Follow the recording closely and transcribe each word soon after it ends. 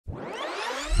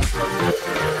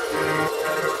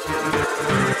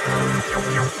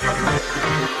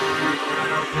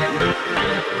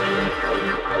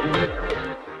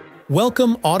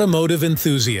Welcome, automotive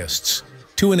enthusiasts,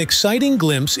 to an exciting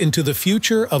glimpse into the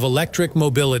future of electric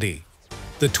mobility,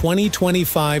 the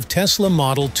 2025 Tesla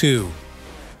Model 2.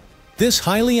 This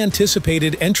highly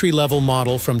anticipated entry-level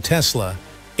model from Tesla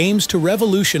aims to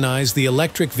revolutionize the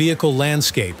electric vehicle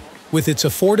landscape with its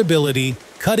affordability,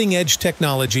 cutting-edge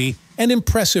technology, and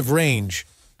impressive range.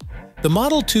 The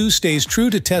Model 2 stays true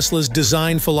to Tesla's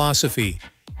design philosophy,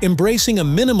 embracing a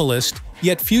minimalist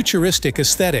yet futuristic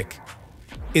aesthetic.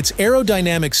 Its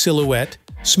aerodynamic silhouette,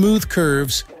 smooth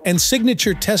curves, and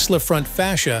signature Tesla front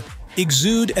fascia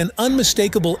exude an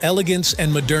unmistakable elegance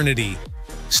and modernity.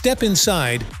 Step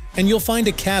inside, and you'll find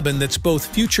a cabin that's both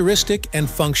futuristic and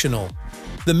functional.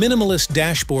 The minimalist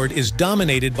dashboard is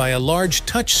dominated by a large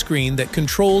touchscreen that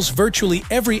controls virtually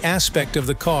every aspect of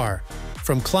the car,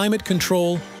 from climate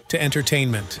control to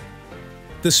entertainment.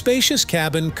 The spacious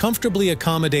cabin comfortably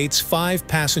accommodates 5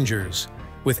 passengers,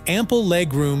 with ample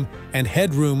legroom and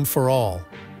headroom for all.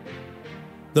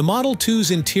 The Model 2's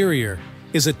interior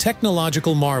is a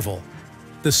technological marvel.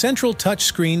 The central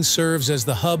touchscreen serves as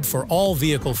the hub for all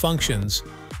vehicle functions,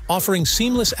 offering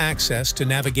seamless access to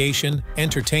navigation,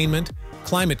 entertainment,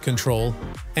 climate control,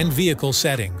 and vehicle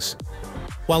settings.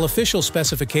 While official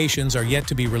specifications are yet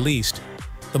to be released,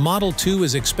 the Model 2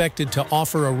 is expected to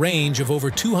offer a range of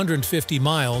over 250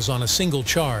 miles on a single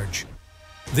charge.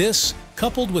 This,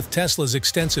 coupled with Tesla's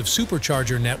extensive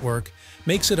Supercharger network,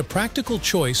 makes it a practical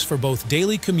choice for both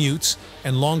daily commutes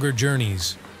and longer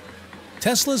journeys.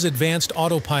 Tesla's advanced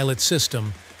Autopilot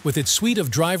system, with its suite of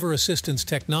driver assistance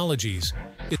technologies,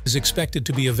 is expected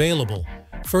to be available,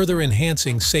 further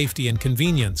enhancing safety and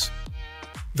convenience.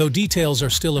 Though details are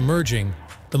still emerging,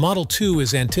 the Model 2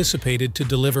 is anticipated to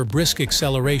deliver brisk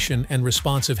acceleration and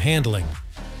responsive handling,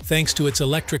 thanks to its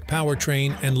electric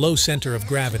powertrain and low center of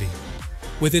gravity.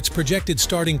 With its projected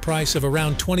starting price of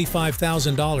around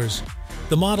 $25,000,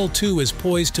 the Model 2 is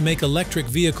poised to make electric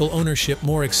vehicle ownership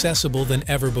more accessible than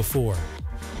ever before.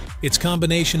 Its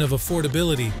combination of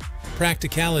affordability,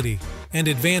 practicality, and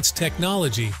advanced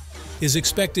technology is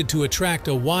expected to attract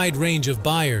a wide range of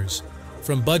buyers,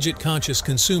 from budget-conscious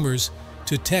consumers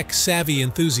to tech-savvy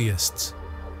enthusiasts.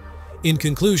 In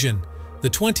conclusion, the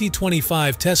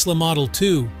 2025 Tesla Model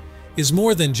 2 is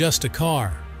more than just a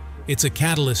car. It's a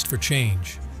catalyst for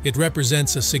change. It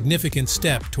represents a significant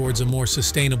step towards a more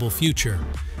sustainable future,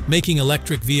 making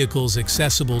electric vehicles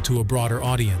accessible to a broader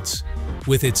audience.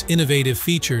 With its innovative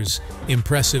features,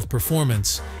 impressive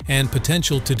performance, and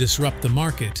potential to disrupt the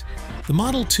market, the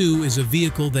Model 2 is a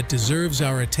vehicle that deserves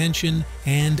our attention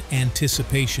and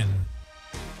anticipation.